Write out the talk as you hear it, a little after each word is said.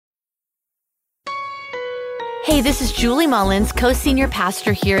Hey, this is Julie Mullins, co-senior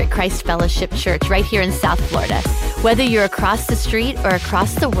pastor here at Christ Fellowship Church right here in South Florida. Whether you're across the street or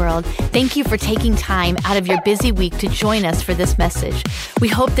across the world, thank you for taking time out of your busy week to join us for this message. We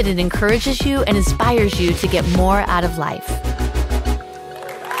hope that it encourages you and inspires you to get more out of life.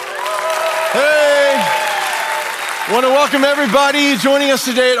 Hey, I want to welcome everybody joining us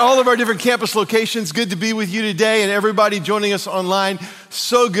today at all of our different campus locations. Good to be with you today, and everybody joining us online.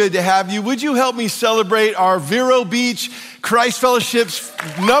 So good to have you. Would you help me celebrate our Vero Beach Christ Fellowship's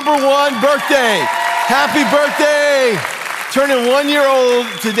 #1 birthday? Happy birthday! Turning 1 year old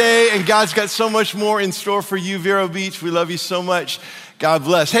today, and God's got so much more in store for you, Vero Beach. We love you so much. God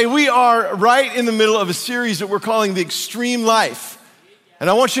bless. Hey, we are right in the middle of a series that we're calling The Extreme Life. And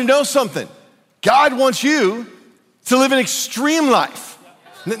I want you to know something. God wants you to live an extreme life.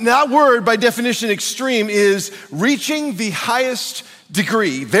 That word, by definition, extreme, is reaching the highest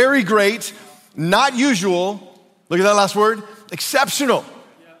degree. Very great, not usual. Look at that last word, exceptional.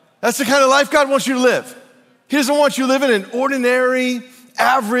 That's the kind of life God wants you to live. He doesn't want you living an ordinary,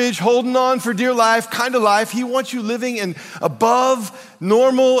 average, holding on for dear life kind of life. He wants you living an above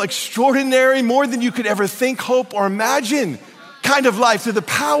normal, extraordinary, more than you could ever think, hope, or imagine kind of life through the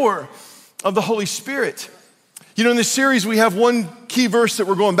power of the Holy Spirit. You know, in this series, we have one key verse that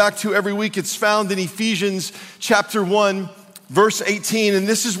we're going back to every week. It's found in Ephesians chapter 1, verse 18. And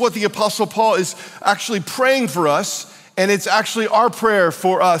this is what the Apostle Paul is actually praying for us. And it's actually our prayer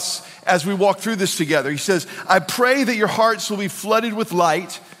for us as we walk through this together. He says, I pray that your hearts will be flooded with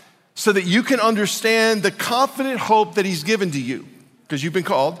light so that you can understand the confident hope that he's given to you, because you've been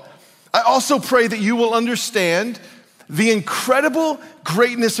called. I also pray that you will understand the incredible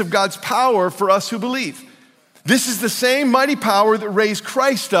greatness of God's power for us who believe. This is the same mighty power that raised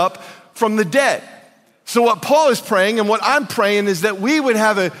Christ up from the dead. So what Paul is praying and what I'm praying is that we would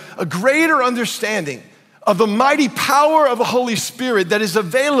have a greater understanding of the mighty power of the Holy Spirit that is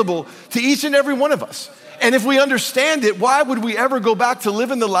available to each and every one of us. And if we understand it, why would we ever go back to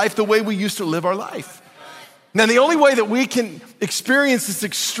living the life the way we used to live our life? Now, the only way that we can experience this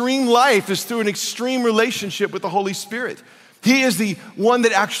extreme life is through an extreme relationship with the Holy Spirit. He is the one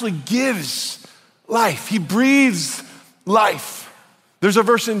that actually gives life. He breathes life. There's a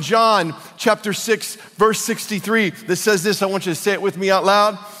verse in John chapter 6, verse 63 that says this. I want you to say it with me out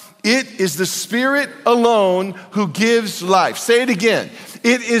loud. It is the Spirit alone who gives life. Say it again.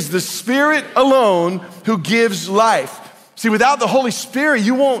 It is the Spirit alone who gives life. See, without the Holy Spirit,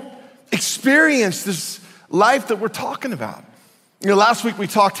 you won't experience this life that we're talking about. You know, last week we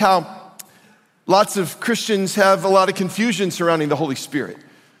talked how lots of Christians have a lot of confusion surrounding the Holy Spirit.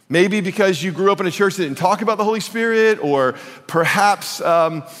 Maybe because you grew up in a church that didn't talk about the Holy Spirit, or perhaps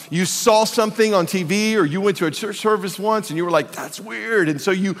you saw something on TV, or you went to a church service once and you were like, that's weird. And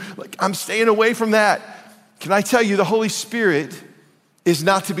so I'm staying away from that. Can I tell you, the Holy Spirit is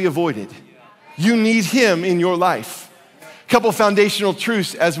not to be avoided. You need him in your life. A couple foundational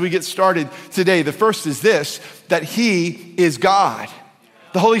truths as we get started today. The first is this, that he is God.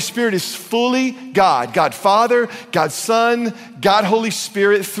 The Holy Spirit is fully God. God Father, God Son, God Holy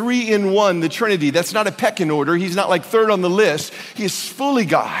Spirit, 3 in 1, the Trinity. That's not a pecking order. He's not like third on the list. He is fully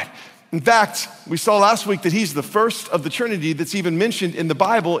God. In fact, we saw last week that he's the first of the Trinity that's even mentioned in the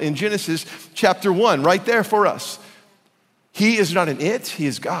Bible in Genesis chapter 1, right there for us. He is not an it, he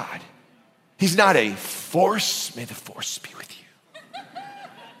is God. He's not a force. May the force be with you.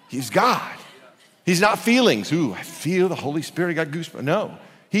 He's God. He's not feelings. Ooh, I feel the Holy Spirit, got goosebumps. No,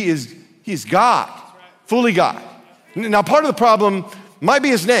 he is God, fully God. Now, part of the problem might be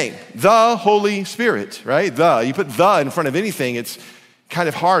his name, the Holy Spirit, right? You put the in front of anything, it's kind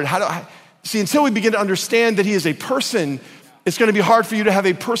of hard. See, until we begin to understand that he is a person, it's going to be hard for you to have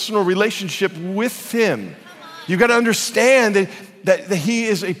a personal relationship with him. You've got to understand that he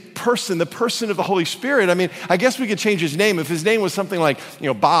is a person, the person of the Holy Spirit. I mean, I guess we could change his name. If his name was something like,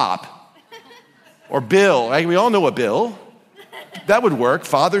 Bob, or Bill, right? We all know a Bill. That would work.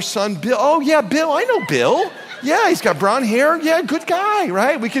 Father, Son, Bill. Oh yeah, Bill, I know Bill. Yeah, he's got brown hair. Yeah, good guy,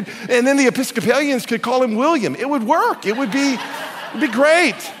 right? And then the Episcopalians could call him William. It would work. It'd be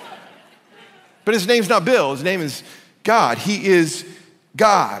great. But his name's not Bill. His name is God. He is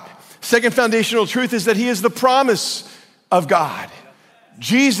God. Second foundational truth is that he is the promise of God.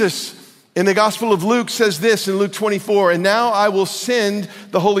 Jesus in the Gospel of Luke says this in Luke 24, and now I will send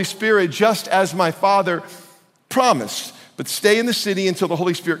the Holy Spirit just as my Father promised. But stay in the city until the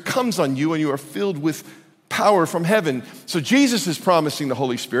Holy Spirit comes on you and you are filled with power from heaven. So Jesus is promising the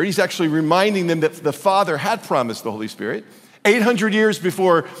Holy Spirit. He's actually reminding them that the Father had promised the Holy Spirit. 800 years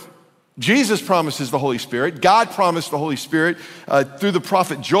before Jesus promises the Holy Spirit. God promised the Holy Spirit through the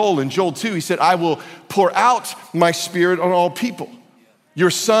prophet Joel. In Joel 2, he said, I will pour out my Spirit on all people.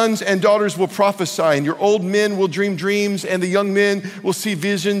 Your sons and daughters will prophesy, and your old men will dream dreams, and the young men will see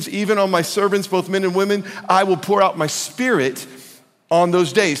visions. Even on my servants, both men and women, I will pour out my Spirit on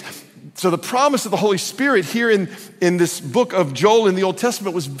those days. So the promise of the Holy Spirit here in this book of Joel in the Old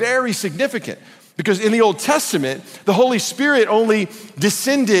Testament was very significant, because in the Old Testament, the Holy Spirit only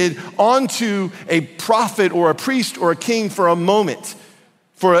descended onto a prophet or a priest or a king for a moment,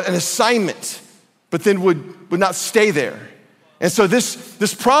 for an assignment, but then would not stay there. And so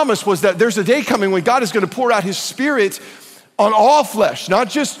this promise was that there's a day coming when God is going to pour out his Spirit on all flesh, not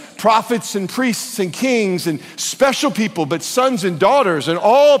just prophets and priests and kings and special people, but sons and daughters and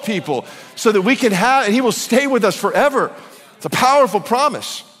all people, so that we can have, and he will stay with us forever. It's a powerful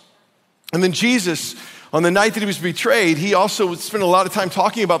promise. And then Jesus, on the night that he was betrayed, he also spent a lot of time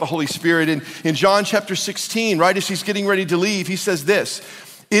talking about the Holy Spirit. And in John chapter 16, right as he's getting ready to leave, he says this,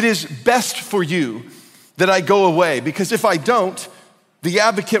 it is best for you that I go away, because if I don't, the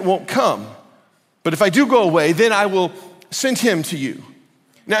advocate won't come. But if I do go away, then I will send him to you.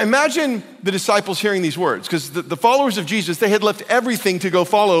 Now imagine the disciples hearing these words, because the followers of Jesus, they had left everything to go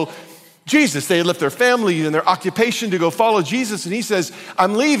follow Jesus. They had left their family and their occupation to go follow Jesus. And he says,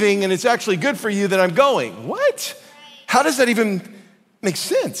 I'm leaving, and it's actually good for you that I'm going. What? How does that even make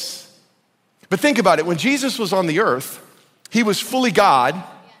sense? But think about it. When Jesus was on the earth, he was fully God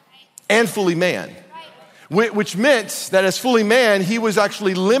and fully man. Which meant that as fully man, he was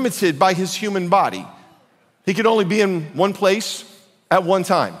actually limited by his human body. He could only be in one place at one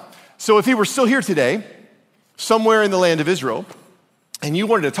time. So if he were still here today, somewhere in the land of Israel, and you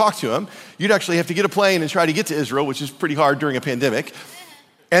wanted to talk to him, you'd actually have to get a plane and try to get to Israel, which is pretty hard during a pandemic,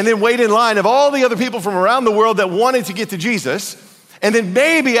 and then wait in line of all the other people from around the world that wanted to get to Jesus. And then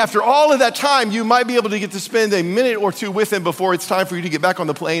maybe after all of that time, you might be able to get to spend a minute or two with him before it's time for you to get back on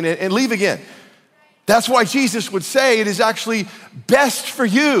the plane and leave again. That's why Jesus would say it is actually best for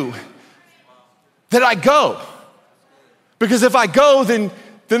you that I go. Because if I go, then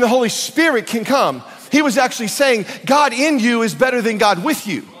the Holy Spirit can come. He was actually saying God in you is better than God with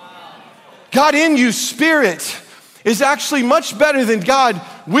you. God in you, Spirit, is actually much better than God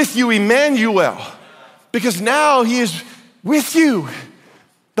with you, Emmanuel. Because now he is with you.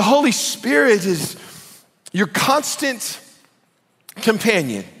 The Holy Spirit is your constant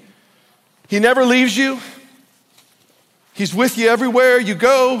companion. He never leaves you. He's with you everywhere you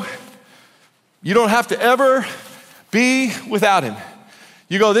go. You don't have to ever be without him.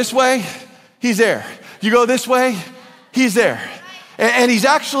 You go this way, he's there. You go this way, he's there. And he's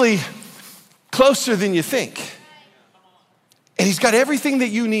actually closer than you think. And he's got everything that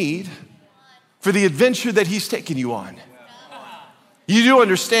you need for the adventure that he's taking you on. You do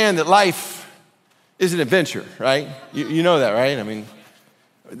understand that life is an adventure, right? You know that, right? I mean,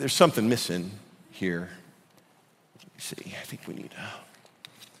 there's something missing here. Let me see. I think we need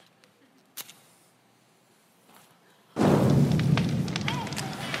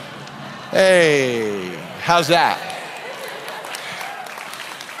Hey, how's that?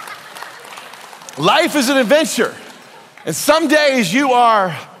 Life is an adventure. And some days you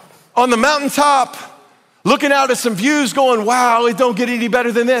are on the mountaintop looking out at some views going, wow, it don't get any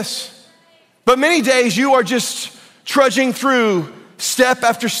better than this. But many days you are just trudging through step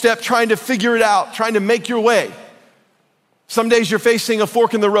after step, trying to figure it out, trying to make your way. Some days you're facing a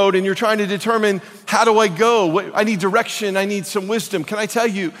fork in the road and you're trying to determine, how do I go? I need direction, I need some wisdom. Can I tell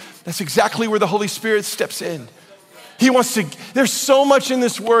you, that's exactly where the Holy Spirit steps in. There's so much in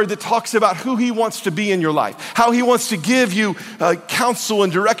this word that talks about who he wants to be in your life, how he wants to give you counsel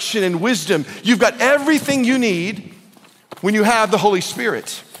and direction and wisdom. You've got everything you need when you have the Holy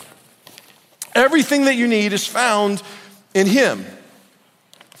Spirit. Everything that you need is found in him.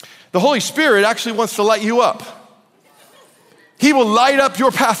 The Holy Spirit actually wants to light you up. He will light up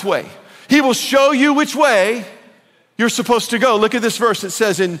your pathway. He will show you which way you're supposed to go. Look at this verse. It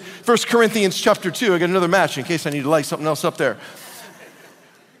says in 1 Corinthians chapter 2, I got another match in case I need to light something else up there.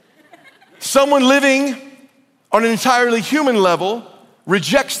 Someone living on an entirely human level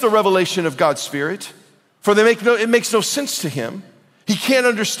rejects the revelation of God's Spirit, for it makes no sense to him. He can't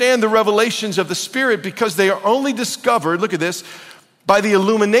understand the revelations of the Spirit because they are only discovered, look at this, by the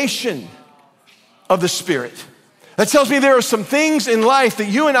illumination of the Spirit. That tells me there are some things in life that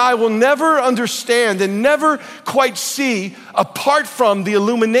you and I will never understand and never quite see apart from the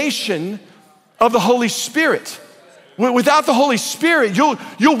illumination of the Holy Spirit. Without the Holy Spirit, you'll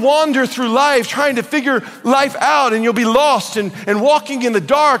wander through life trying to figure life out, and you'll be lost and walking in the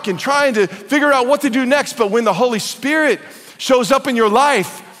dark and trying to figure out what to do next. But when the Holy Spirit shows up in your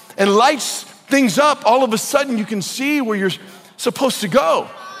life, and lights things up, all of a sudden you can see where you're supposed to go.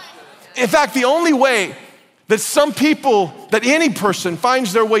 In fact, the only way that any person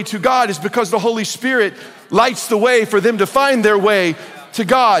finds their way to God is because the Holy Spirit lights the way for them to find their way to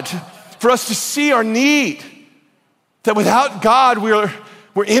God, for us to see our need, that without God, we're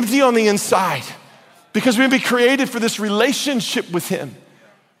empty on the inside because we've been created for this relationship with Him.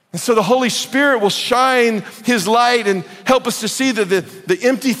 And so the Holy Spirit will shine His light and help us to see that the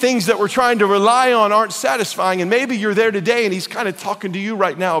empty things that we're trying to rely on aren't satisfying. And maybe you're there today and He's kind of talking to you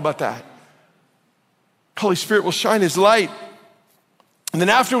right now about that. Holy Spirit will shine His light. And then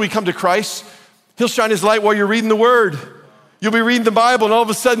after we come to Christ, He'll shine His light while you're reading the Word. You'll be reading the Bible and all of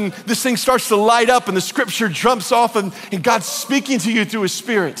a sudden this thing starts to light up and the scripture jumps off and God's speaking to you through His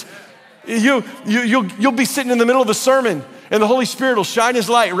Spirit. You'll be sitting in the middle of a sermon and the Holy Spirit will shine His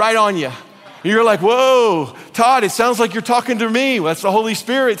light right on you. And you're like, whoa, Todd, it sounds like you're talking to me. Well, that's the Holy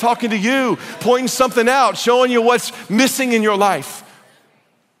Spirit talking to you, pointing something out, showing you what's missing in your life.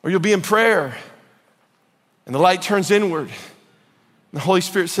 Or you'll be in prayer and the light turns inward. And the Holy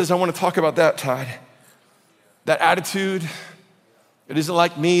Spirit says, I want to talk about that, Todd. That attitude, it isn't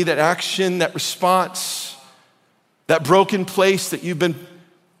like me, that action, that response, that broken place that you've been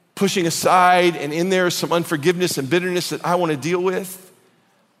pushing aside, and in there is some unforgiveness and bitterness that I want to deal with.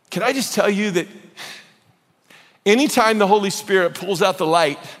 Can I just tell you that anytime the Holy Spirit pulls out the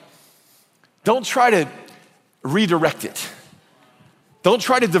light, don't try to redirect it. Don't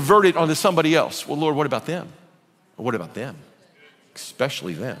try to divert it onto somebody else. Well, Lord, what about them? Or what about them?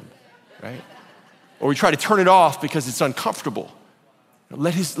 Especially them, right? Or we try to turn it off because it's uncomfortable.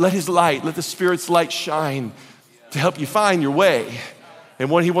 Let His light, let the Spirit's light shine to help you find your way and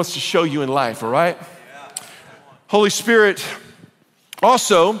what He wants to show you in life, all right? Holy Spirit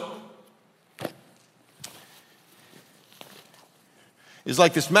also is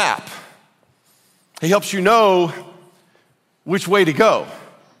like this map. He helps you know which way to go.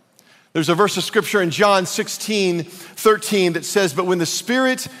 There's a verse of scripture in John 16:13 that says, but when the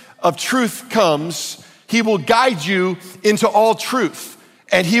Spirit of truth comes, He will guide you into all truth,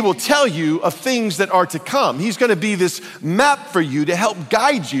 and He will tell you of things that are to come. He's gonna be this map for you to help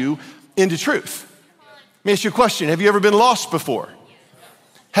guide you into truth. Let me ask you a question. Have you ever been lost before?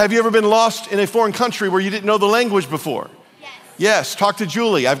 Have you ever been lost in a foreign country where you didn't know the language before? Yes, talk to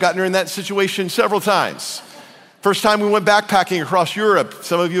Julie. I've gotten her in that situation several times. First time we went backpacking across Europe,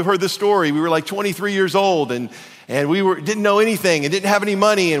 some of you have heard this story. We were like 23 years old and we didn't know anything and didn't have any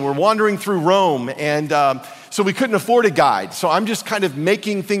money and we're wandering through Rome and so we couldn't afford a guide. So I'm just kind of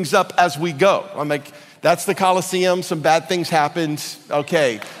making things up as we go. I'm like, that's the Colosseum, some bad things happened.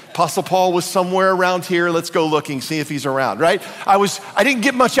 Okay, Apostle Paul was somewhere around here. Let's go looking, see if he's around, right? I didn't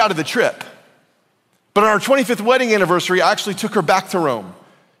get much out of the trip. But on our 25th wedding anniversary, I actually took her back to Rome.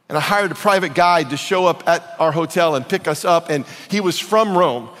 And I hired a private guide to show up at our hotel and pick us up. And he was from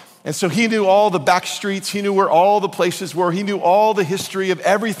Rome. And so he knew all the back streets. He knew where all the places were. He knew all the history of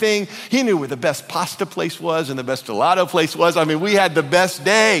everything. He knew where the best pasta place was and the best gelato place was. I mean, we had the best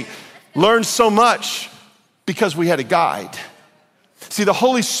day. Learned so much because we had a guide. See, the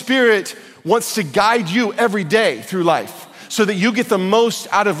Holy Spirit wants to guide you every day through life so that you get the most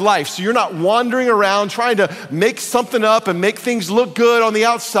out of life. So you're not wandering around trying to make something up and make things look good on the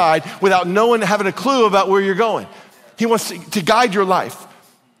outside without having a clue about where you're going. He wants to guide your life.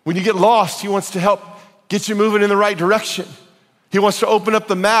 When you get lost, He wants to help get you moving in the right direction. He wants to open up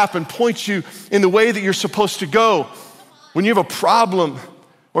the map and point you in the way that you're supposed to go. When you have a problem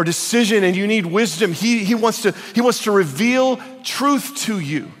or decision and you need wisdom, he wants to reveal truth to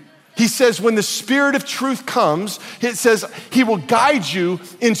you. He says when the Spirit of truth comes, it says He will guide you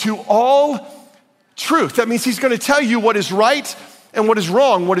into all truth. That means He's going to tell you what is right and what is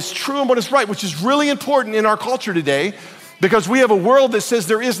wrong, what is true and what is right, which is really important in our culture today because we have a world that says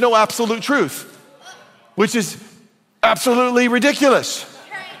there is no absolute truth, which is absolutely ridiculous.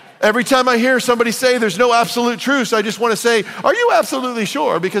 Every time I hear somebody say there's no absolute truths, I just want to say, are you absolutely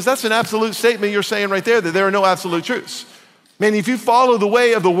sure? Because that's an absolute statement you're saying right there, that there are no absolute truths. Man, if you follow the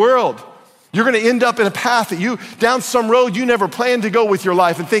way of the world, you're going to end up in a path down some road you never planned to go with your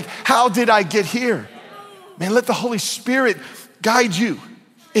life and think, how did I get here? Man, let the Holy Spirit guide you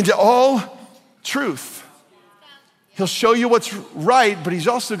into all truth. He'll show you what's right, but He's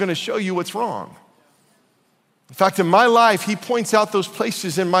also going to show you what's wrong. In fact, in my life, He points out those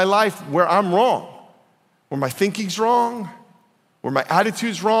places in my life where I'm wrong, where my thinking's wrong, where my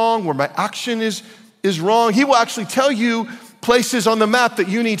attitude's wrong, where my action is wrong. He will actually tell you places on the map that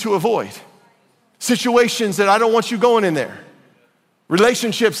you need to avoid. Situations that I don't want you going in there.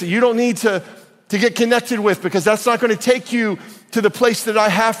 Relationships that you don't need to get connected with because that's not going to take you to the place that I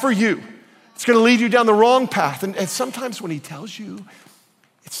have for you. It's gonna lead you down the wrong path. And sometimes when he tells you,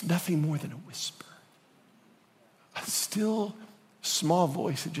 it's nothing more than a whisper. A still, small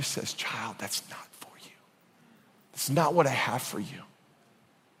voice that just says, child, that's not for you. It's not what I have for you.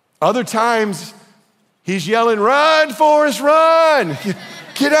 Other times, he's yelling, run, Forrest, run.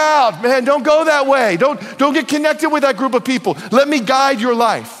 Get out, man, don't go that way. Don't get connected with that group of people. Let me guide your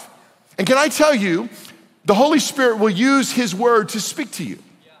life. And can I tell you, the Holy Spirit will use his word to speak to you.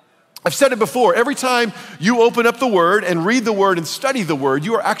 I've said it before, every time you open up the word and read the word and study the word,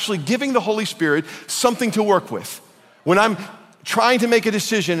 you are actually giving the Holy Spirit something to work with. When I'm trying to make a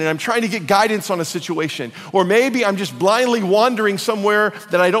decision and I'm trying to get guidance on a situation, or maybe I'm just blindly wandering somewhere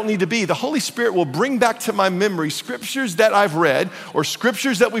that I don't need to be, the Holy Spirit will bring back to my memory scriptures that I've read, or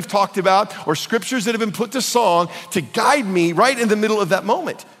scriptures that we've talked about, or scriptures that have been put to song to guide me right in the middle of that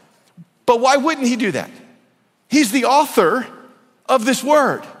moment. But why wouldn't he do that? He's the author of this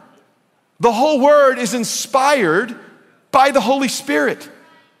word. The whole word is inspired by the Holy Spirit.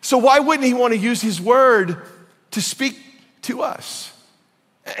 So why wouldn't he want to use his word to speak to us?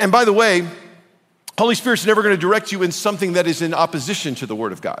 And by the way, Holy Spirit's never going to direct you in something that is in opposition to the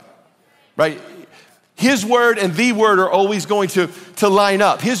word of God, right? His word and the word are always going to line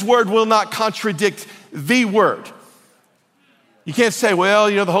up. His word will not contradict the word. You can't say, well,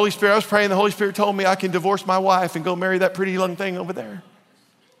 the Holy Spirit, I was praying, the Holy Spirit told me I can divorce my wife and go marry that pretty young thing over there.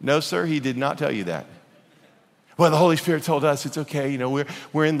 No, sir, he did not tell you that. Well, the Holy Spirit told us it's okay,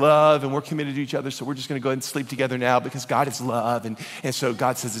 we're in love and we're committed to each other, so we're just gonna go ahead and sleep together now because God is love, and so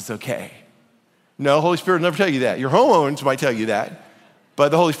God says it's okay. No, Holy Spirit will never tell you that. Your hormones might tell you that, but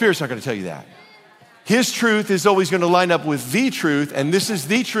the Holy Spirit's not gonna tell you that. His truth is always gonna line up with the truth, and this is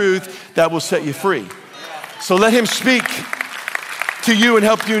the truth that will set you free. So let him speak to you and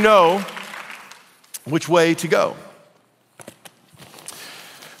help you know which way to go.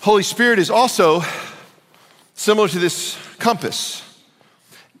 Holy Spirit is also similar to this compass.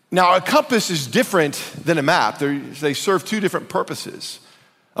 Now, a compass is different than a map. They serve two different purposes.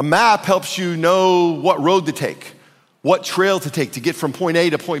 A map helps you know what road to take, what trail to take to get from point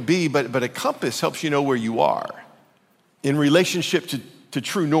A to point B, but a compass helps you know where you are in relationship to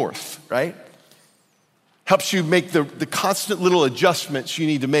true north, right? Helps you make the constant little adjustments you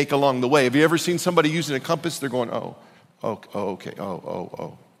need to make along the way. Have you ever seen somebody using a compass? They're going, okay,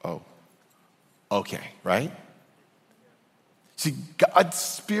 okay, right? See, God's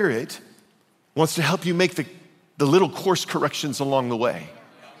Spirit wants to help you make the little course corrections along the way.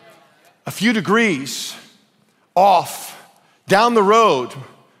 A few degrees off, down the road,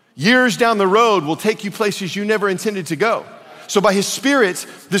 years down the road will take you places you never intended to go. So by his Spirit,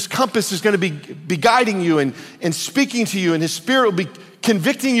 this compass is going to be guiding you and speaking to you, and his Spirit will be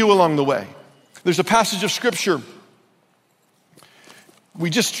convicting you along the way. There's a passage of scripture we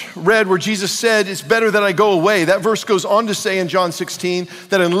just read where Jesus said, it's better that I go away. That verse goes on to say in John 16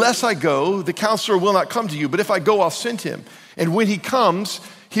 that unless I go, the counselor will not come to you. But if I go, I'll send him. And when he comes,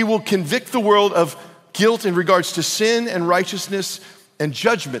 he will convict the world of guilt in regards to sin and righteousness and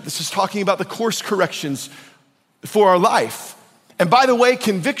judgment. This is talking about the course corrections for our life. And by the way,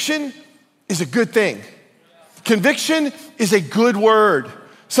 conviction is a good thing. Conviction is a good word.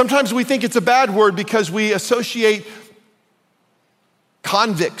 Sometimes we think it's a bad word because we associate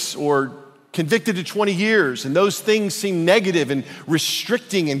convicts or convicted to 20 years, and those things seem negative and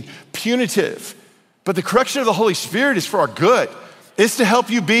restricting and punitive. But the correction of the Holy Spirit is for our good. It's to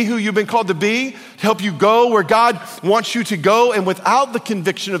help you be who you've been called to be, to help you go where God wants you to go. And without the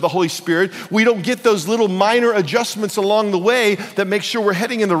conviction of the Holy Spirit, we don't get those little minor adjustments along the way that make sure we're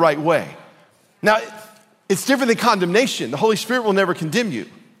heading in the right way. Now, it's different than condemnation. The Holy Spirit will never condemn you.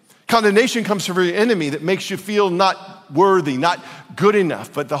 Condemnation comes from your enemy that makes you feel not worthy, not good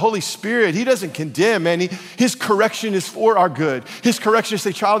enough. But the Holy Spirit, he doesn't condemn, man. His correction is for our good. His correction is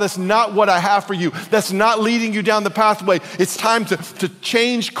to say, child, that's not what I have for you. That's not leading you down the pathway. It's time to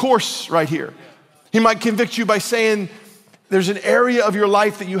change course right here. He might convict you by saying, there's an area of your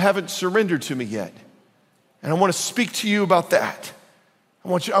life that you haven't surrendered to me yet. And I want to speak to you about that. I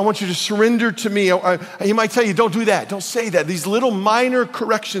want you to surrender to me. He might tell you, don't do that. Don't say that. These little minor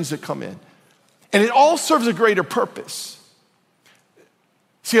corrections that come in. And it all serves a greater purpose.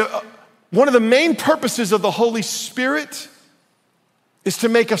 See, one of the main purposes of the Holy Spirit is to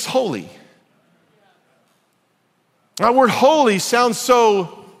make us holy. That word holy sounds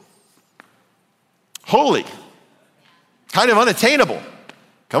so holy, kind of unattainable.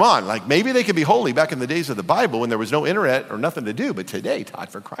 Come on, like maybe they could be holy back in the days of the Bible when there was no internet or nothing to do, but today, Todd,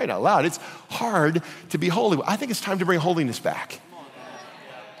 for crying out loud, it's hard to be holy. I think it's time to bring holiness back.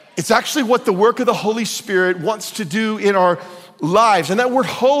 It's actually what the work of the Holy Spirit wants to do in our lives. And that word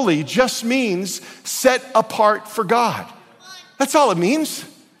holy just means set apart for God. That's all it means.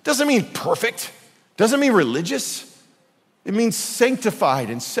 Doesn't mean perfect. Doesn't mean religious. It means sanctified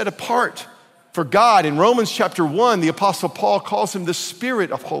and set apart for God. In Romans chapter 1, the Apostle Paul calls him the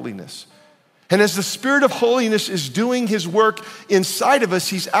Spirit of holiness. And as the Spirit of holiness is doing his work inside of us,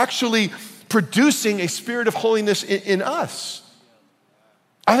 he's actually producing a spirit of holiness in us.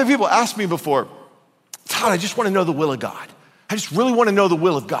 I've had people ask me before, Todd, I just want to know the will of God. I just really want to know the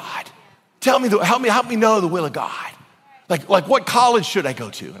will of God. Help me know the will of God. Like what college should I go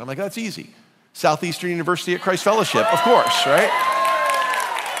to? And I'm like, that's easy. Southeastern University at Christ Fellowship, of course, right?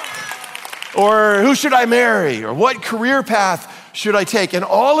 Or who should I marry? Or what career path should I take? And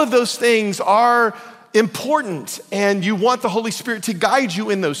all of those things are important, and you want the Holy Spirit to guide you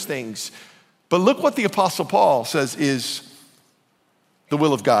in those things. But look what the Apostle Paul says is the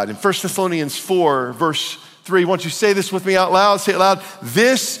will of God. In 1 Thessalonians 4, verse 3, won't you say this with me out loud? Say it loud.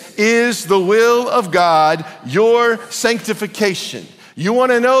 This is the will of God, your sanctification. You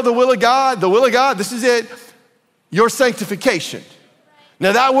want to know the will of God? The will of God, this is it, your sanctification.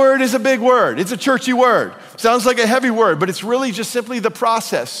 Now that word is a big word. It's a churchy word. Sounds like a heavy word, but it's really just simply the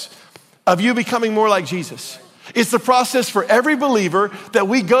process of you becoming more like Jesus. It's the process for every believer that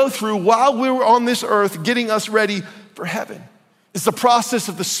we go through while we were on this earth, getting us ready for heaven. It's the process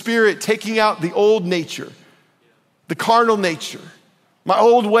of the Spirit taking out the old nature, the carnal nature, my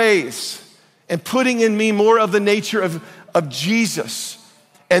old ways, and putting in me more of the nature of Jesus.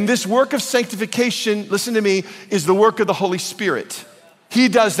 And this work of sanctification, listen to me, is the work of the Holy Spirit. He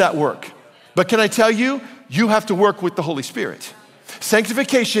does that work. But can I tell you, you have to work with the Holy Spirit.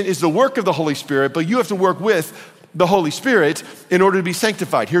 Sanctification is the work of the Holy Spirit, but you have to work with the Holy Spirit in order to be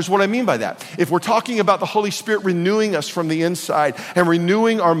sanctified. Here's what I mean by that. If we're talking about the Holy Spirit renewing us from the inside and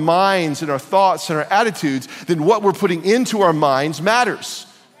renewing our minds and our thoughts and our attitudes, then what we're putting into our minds matters.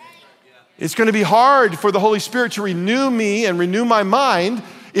 It's going to be hard for the Holy Spirit to renew me and renew my mind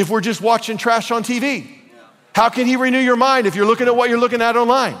if we're just watching trash on TV. How can he renew your mind if you're looking at what you're looking at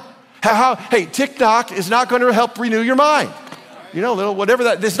online? Hey, TikTok is not going to help renew your mind. You know, whatever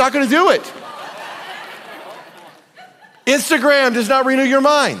that, it's not going to do it. Instagram does not renew your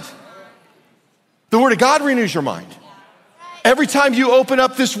mind. The Word of God renews your mind. Every time you open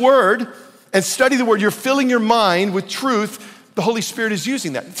up this Word and study the Word, you're filling your mind with truth. The Holy Spirit is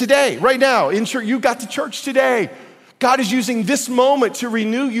using that. Today, right now, in church, you got to church today. God is using this moment to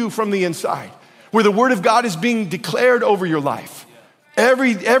renew you from the inside, where the Word of God is being declared over your life.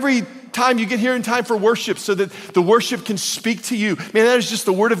 Every time you get here in time for worship so that the worship can speak to you. Man, that is just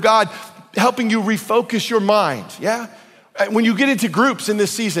the Word of God helping you refocus your mind, yeah? When you get into groups in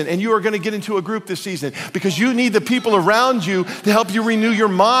this season, and you are going to get into a group this season, because you need the people around you to help you renew your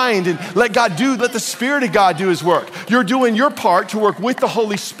mind and let the Spirit of God do His work. You're doing your part to work with the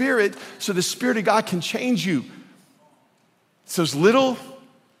Holy Spirit so the Spirit of God can change you. It's those little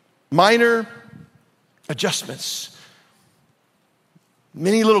minor adjustments,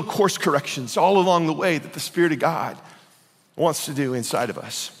 many little course corrections all along the way that the Spirit of God wants to do inside of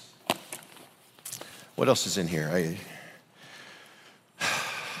us. What else is in here?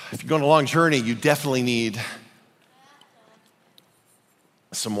 If you're going on a long journey, you definitely need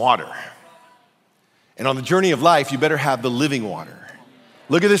some water. And on the journey of life, you better have the living water.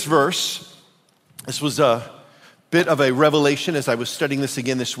 Look at this verse. This was a bit of a revelation as I was studying this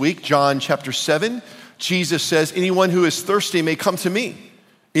again this week. John chapter 7, Jesus says, anyone who is thirsty may come to me.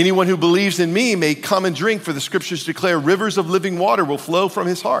 Anyone who believes in me may come and drink, for the scriptures declare rivers of living water will flow from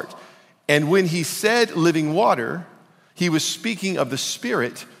his heart. And when he said living water, he was speaking of the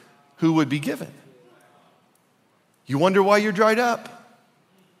Spirit who would be given. You wonder why you're dried up?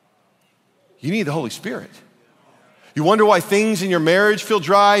 You need the Holy Spirit. You wonder why things in your marriage feel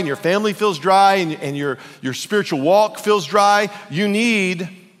dry and your family feels dry and your spiritual walk feels dry? You need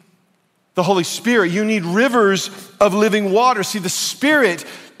the Holy Spirit. You need rivers of living water. See, the Spirit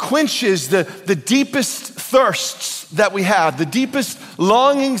quenches the deepest thirsts that we have, the deepest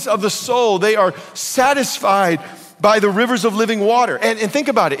longings of the soul. They are satisfied by the rivers of living water. And think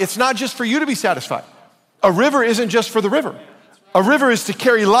about it. It's not just for you to be satisfied. A river isn't just for the river. A river is to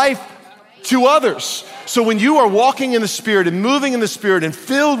carry life to others. So when you are walking in the Spirit and moving in the Spirit and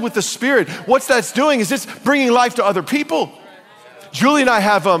filled with the Spirit, what that's doing is it's bringing life to other people. Julie and I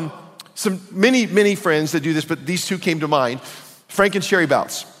have many friends that do this, but these two came to mind. Frank and Sherry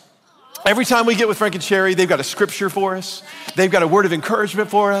Bouts. Every time we get with Frank and Sherry, they've got a scripture for us. They've got a word of encouragement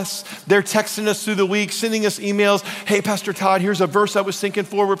for us. They're texting us through the week, sending us emails. Hey, Pastor Todd, here's a verse I was thinking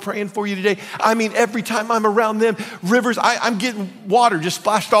for. We're praying for you today. I mean, every time I'm around them, rivers, I'm getting water just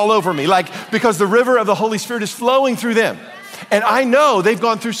splashed all over me, because the river of the Holy Spirit is flowing through them. And I know they've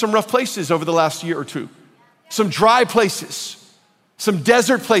gone through some rough places over the last year or two, some dry places, some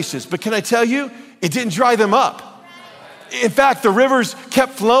desert places. But can I tell you, it didn't dry them up. In fact, the rivers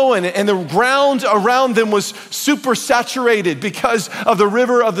kept flowing and the ground around them was super saturated because of the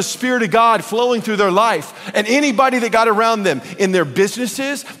river of the Spirit of God flowing through their life. And anybody that got around them in their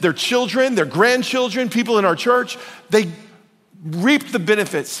businesses, their children, their grandchildren, people in our church, they reaped the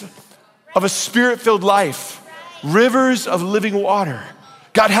benefits of a Spirit-filled life, rivers of living water.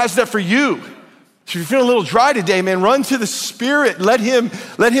 God has that for you. So if you're feeling a little dry today, man, run to the Spirit. Let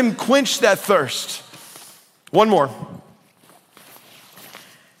him quench that thirst. One more.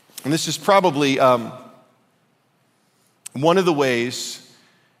 And this is probably one of the ways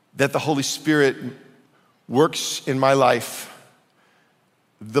that the Holy Spirit works in my life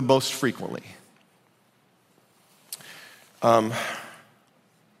the most frequently.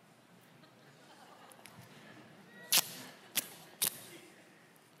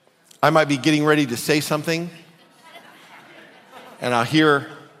 I might be getting ready to say something, and I'll hear,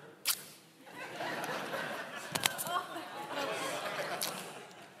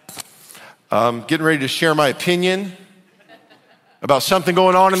 getting ready to share my opinion about something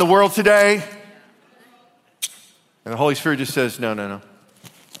going on in the world today. And the Holy Spirit just says, no.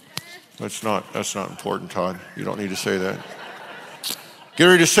 That's not important, Todd. You don't need to say that. Get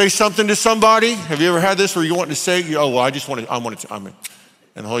ready to say something to somebody. Have you ever had this where you want to say, oh, well,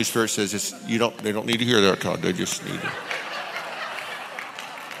 and the Holy Spirit says, they don't need to hear that, Todd. They just need to.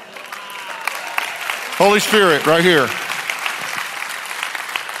 Holy Spirit, right here.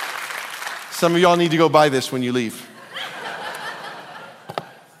 Some of y'all need to go buy this when you leave.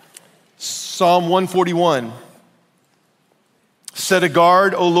 Psalm 141. Set a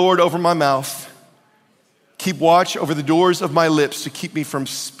guard, O Lord, over my mouth. Keep watch over the doors of my lips to keep me from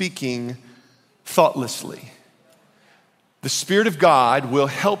speaking thoughtlessly. The Spirit of God will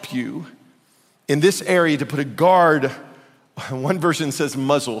help you in this area to put a guard, one version says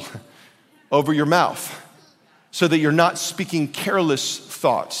muzzle, over your mouth so that you're not speaking careless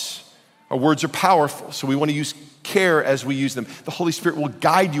thoughts. Our words are powerful, so we want to use care as we use them. The Holy Spirit will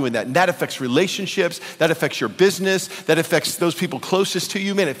guide you in that, and that affects relationships, that affects your business, that affects those people closest to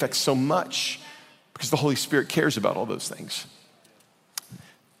you. Man, it affects so much because the Holy Spirit cares about all those things.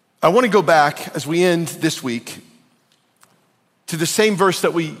 I want to go back as we end this week to the same verse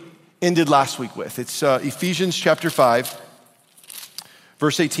that we ended last week with. It's Ephesians chapter 5,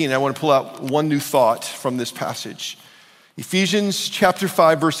 verse 18. I want to pull out one new thought from this passage. Ephesians chapter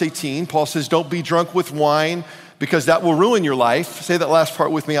 5, verse 18, Paul says, don't be drunk with wine because that will ruin your life. Say that last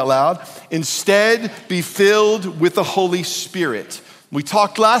part with me out loud. Instead, be filled with the Holy Spirit. We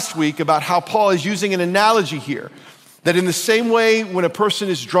talked last week about how Paul is using an analogy here, that in the same way when a person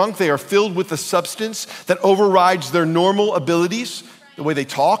is drunk, they are filled with a substance that overrides their normal abilities, the way they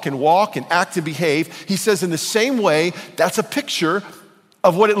talk and walk and act and behave. He says in the same way, that's a picture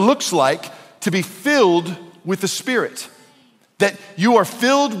of what it looks like to be filled with the Spirit. That you are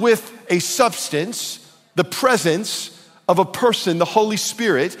filled with a substance, the presence of a person, the Holy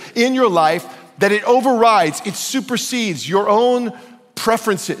Spirit, in your life, that it overrides, it supersedes your own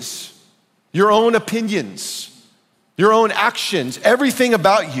preferences, your own opinions, your own actions, everything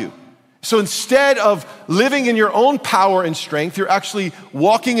about you. So instead of living in your own power and strength, you're actually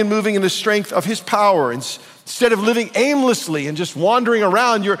walking and moving in the strength of His power. Instead of living aimlessly and just wandering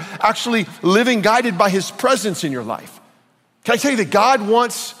around, you're actually living guided by His presence in your life. Can I tell you that God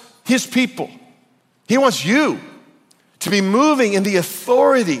wants His people, He wants you to be moving in the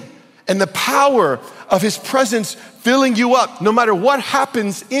authority and the power of His presence filling you up. No matter what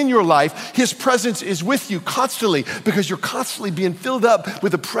happens in your life, His presence is with you constantly because you're constantly being filled up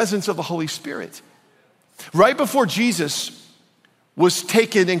with the presence of the Holy Spirit. Right before Jesus was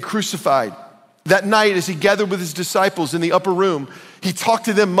taken and crucified, that night as He gathered with His disciples in the upper room, He talked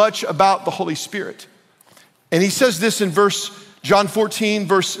to them much about the Holy Spirit. And He says this in John 14,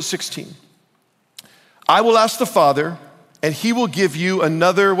 verse 16. I will ask the Father, and He will give you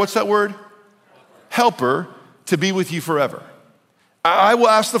another, what's that word? Helper to be with you forever. I will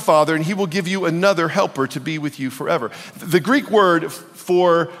ask the Father, and He will give you another helper to be with you forever. The Greek word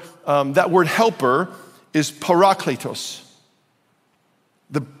for that word helper is parakletos.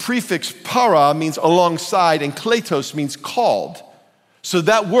 The prefix para means alongside, and kletos means called. So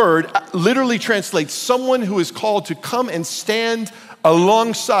that word literally translates someone who is called to come and stand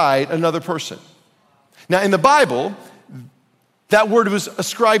alongside another person. Now in the Bible, that word was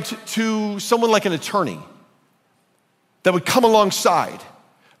ascribed to someone like an attorney that would come alongside,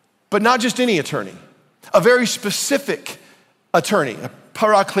 but not just any attorney, a very specific attorney, a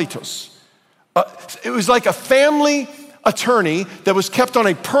parakletos. It was like a family attorney that was kept on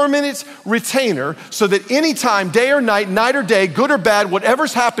a permanent retainer so that anytime, day or night or day, good or bad,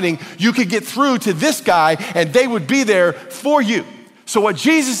 whatever's happening, you could get through to this guy and they would be there for you. So what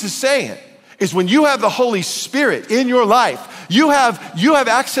Jesus is saying is when you have the Holy Spirit in your life, you have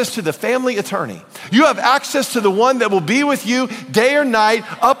access to the family attorney. You have access to the one that will be with you day or night,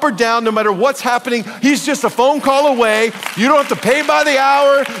 up or down, no matter what's happening. He's just a phone call away. You don't have to pay by the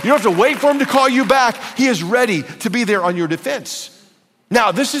hour. You don't have to wait for him to call you back. He is ready to be there on your defense.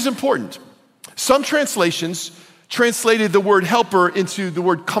 Now, this is important. Some translations translated the word helper into the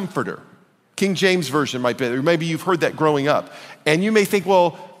word comforter. King James Version might be, or maybe you've heard that growing up. And you may think,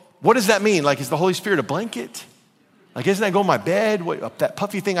 well, what does that mean? Like, is the Holy Spirit a blanket? Like, isn't that go in my bed? What, that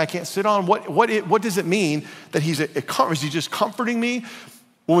puffy thing I can't sit on? What does it mean that is he just comforting me?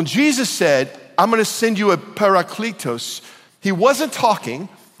 Well, when Jesus said, I'm gonna send you a parakletos, he wasn't talking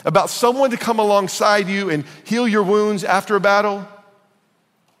about someone to come alongside you and heal your wounds after a battle,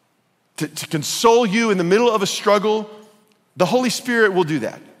 to console you in the middle of a struggle. The Holy Spirit will do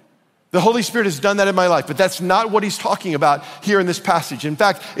that. The Holy Spirit has done that in my life, but that's not what he's talking about here in this passage. In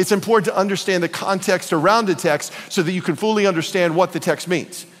fact, it's important to understand the context around the text so that you can fully understand what the text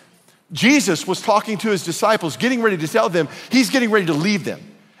means. Jesus was talking to his disciples, getting ready to tell them he's getting ready to leave them.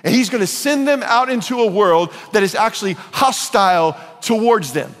 And he's gonna send them out into a world that is actually hostile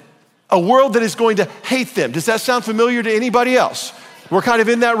towards them, a world that is going to hate them. Does that sound familiar to anybody else? We're kind of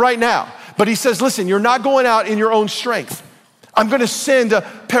in that right now. But he says, listen, you're not going out in your own strength. I'm gonna send a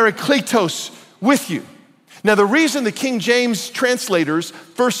parakletos with you. Now, the reason the King James translators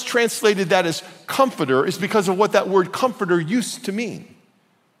first translated that as comforter is because of what that word comforter used to mean.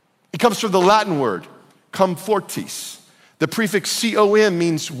 It comes from the Latin word, comfortis. The prefix com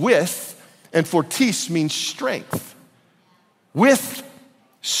means with, and fortis means strength. With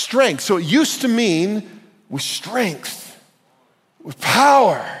strength. So it used to mean with strength, with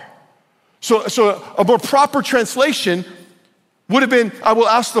power. So a more proper translation would have been, I will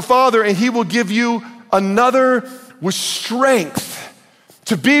ask the Father and he will give you another with strength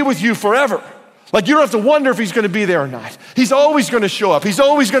to be with you forever. Like you don't have to wonder if he's gonna be there or not. He's always gonna show up. He's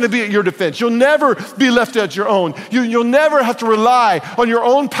always gonna be at your defense. You'll never be left at your own. You'll never have to rely on your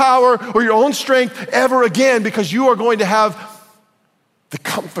own power or your own strength ever again because you are going to have the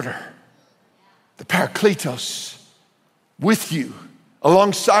comforter, the parakletos with you,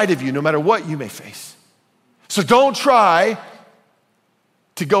 alongside of you, no matter what you may face. So don't try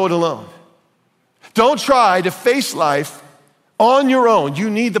to go it alone. Don't try to face life on your own. You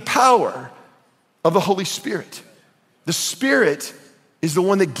need the power of the Holy Spirit. The Spirit is the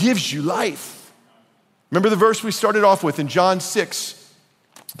one that gives you life. Remember the verse we started off with in John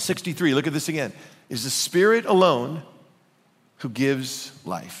 6:63. Look at this again. Is the Spirit alone who gives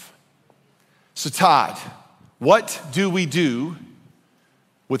life. So Todd, what do we do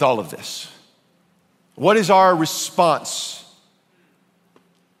with all of this? What is our response?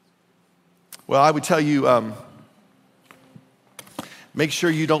 Well, I would tell you, make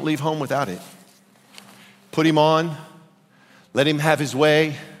sure you don't leave home without it. Put him on, let him have his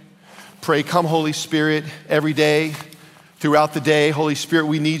way. Pray, come Holy Spirit, every day, throughout the day. Holy Spirit,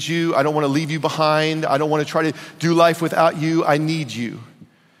 we need you. I don't want to leave you behind. I don't want to try to do life without you. I need you.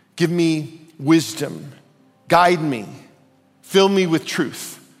 Give me wisdom. Guide me. Fill me with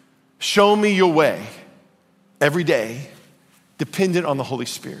truth. Show me your way. Every day, dependent on the Holy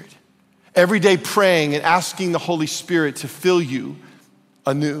Spirit. Every day praying and asking the Holy Spirit to fill you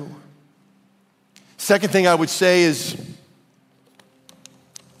anew. Second thing I would say is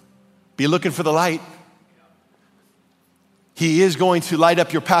be looking for the light. He is going to light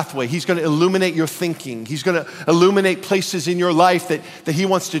up your pathway. He's going to illuminate your thinking. He's going to illuminate places in your life that he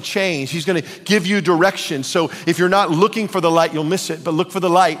wants to change. He's going to give you direction. So if you're not looking for the light, you'll miss it, but look for the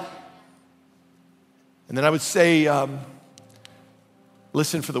light. And then I would say,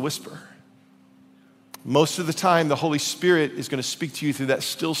 listen for the whisper. Most of the time, the Holy Spirit is going to speak to you through that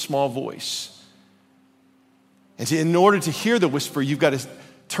still small voice. And in order to hear the whisper, you've got to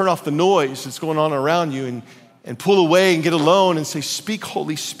turn off the noise that's going on around you and pull away and get alone and say, speak,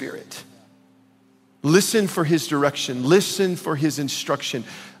 Holy Spirit. Listen for his direction. Listen for his instruction.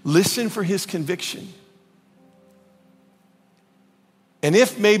 Listen for his conviction. And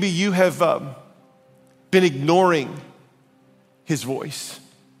if maybe you have been ignoring his voice,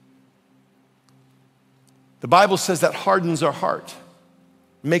 the Bible says that hardens our heart.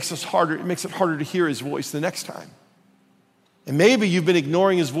 It makes it harder to hear his voice the next time. And maybe you've been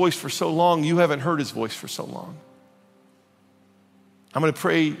ignoring his voice for so long, you haven't heard his voice for so long. I'm gonna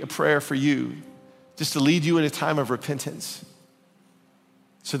pray a prayer for you, just to lead you in a time of repentance,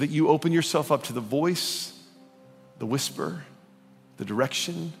 so that you open yourself up to the voice, the whisper, the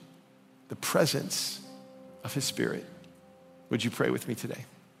direction, the presence of his Spirit. Would you pray with me today?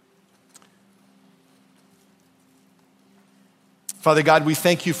 Father God, we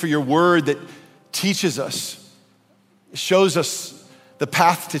thank you for your word that teaches us, shows us the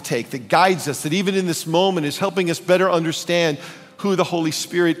path to take, that guides us, that even in this moment is helping us better understand who the Holy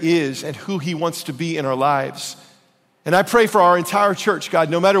Spirit is and who he wants to be in our lives. And I pray for our entire church, God,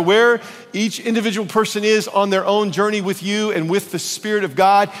 no matter where each individual person is on their own journey with you and with the Spirit of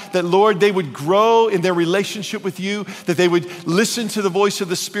God, that, Lord, they would grow in their relationship with you, that they would listen to the voice of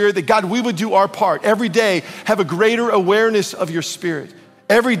the Spirit, that, God, we would do our part. Every day, have a greater awareness of your Spirit.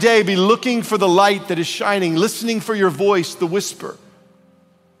 Every day, be looking for the light that is shining, listening for your voice, the whisper.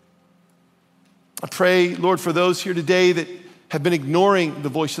 I pray, Lord, for those here today that have been ignoring the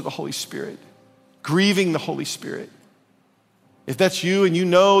voice of the Holy Spirit, grieving the Holy Spirit. If that's you and you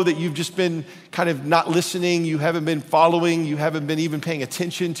know that you've just been kind of not listening, you haven't been following, you haven't been even paying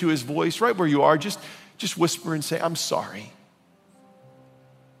attention to his voice, right where you are, just whisper and say, I'm sorry.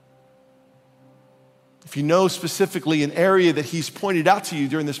 If you know specifically an area that he's pointed out to you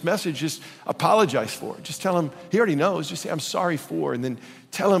during this message, just apologize for it. Just tell him, he already knows, just say, I'm sorry for, and then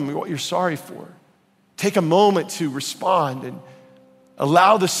tell him what you're sorry for. Take a moment to respond and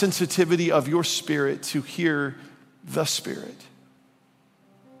allow the sensitivity of your spirit to hear the Spirit.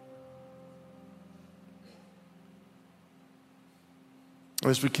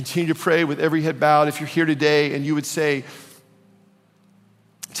 As we continue to pray with every head bowed, if you're here today and you would say,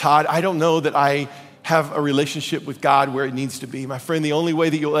 Todd, I don't know that I have a relationship with God where it needs to be. My friend, the only way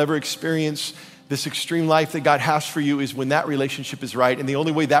that you'll ever experience this extreme life that God has for you is when that relationship is right. And the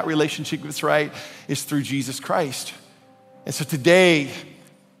only way that relationship is right is through Jesus Christ. And so today,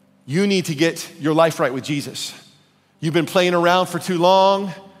 you need to get your life right with Jesus. You've been playing around for too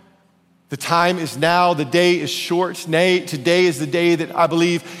long. The time is now. The day is short. Nay, today is the day that I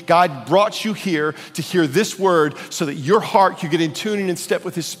believe God brought you here to hear this word so that your heart can get in tune and in step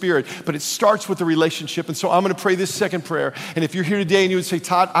with his Spirit. But it starts with the relationship. And so I'm going to pray this second prayer. And if you're here today and you would say,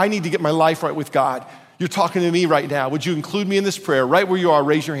 Todd, I need to get my life right with God. You're talking to me right now. Would you include me in this prayer? Right where you are,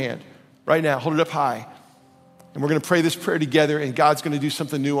 raise your hand. Right now, hold it up high. And we're going to pray this prayer together, and God's going to do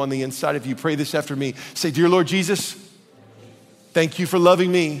something new on the inside of you. Pray this after me. Say, Dear Lord Jesus, thank you for loving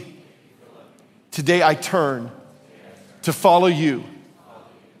me. Today I turn to follow you.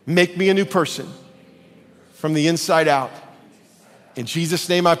 Make me a new person from the inside out. In Jesus'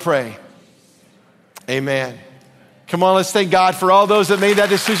 name I pray. Amen. Come on, let's thank God for all those that made that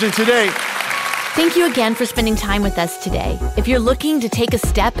decision today. Thank you again for spending time with us today. If you're looking to take a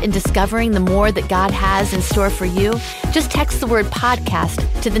step in discovering the more that God has in store for you, just text the word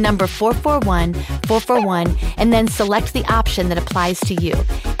podcast to the number 441-441 and then select the option that applies to you.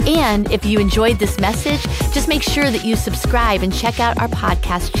 And if you enjoyed this message, just make sure that you subscribe and check out our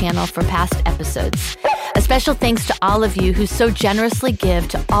podcast channel for past episodes. A special thanks to all of you who so generously give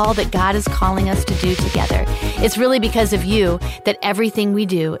to all that God is calling us to do together. It's really because of you that everything we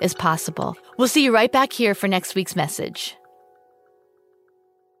do is possible. We'll see you right back here for next week's message.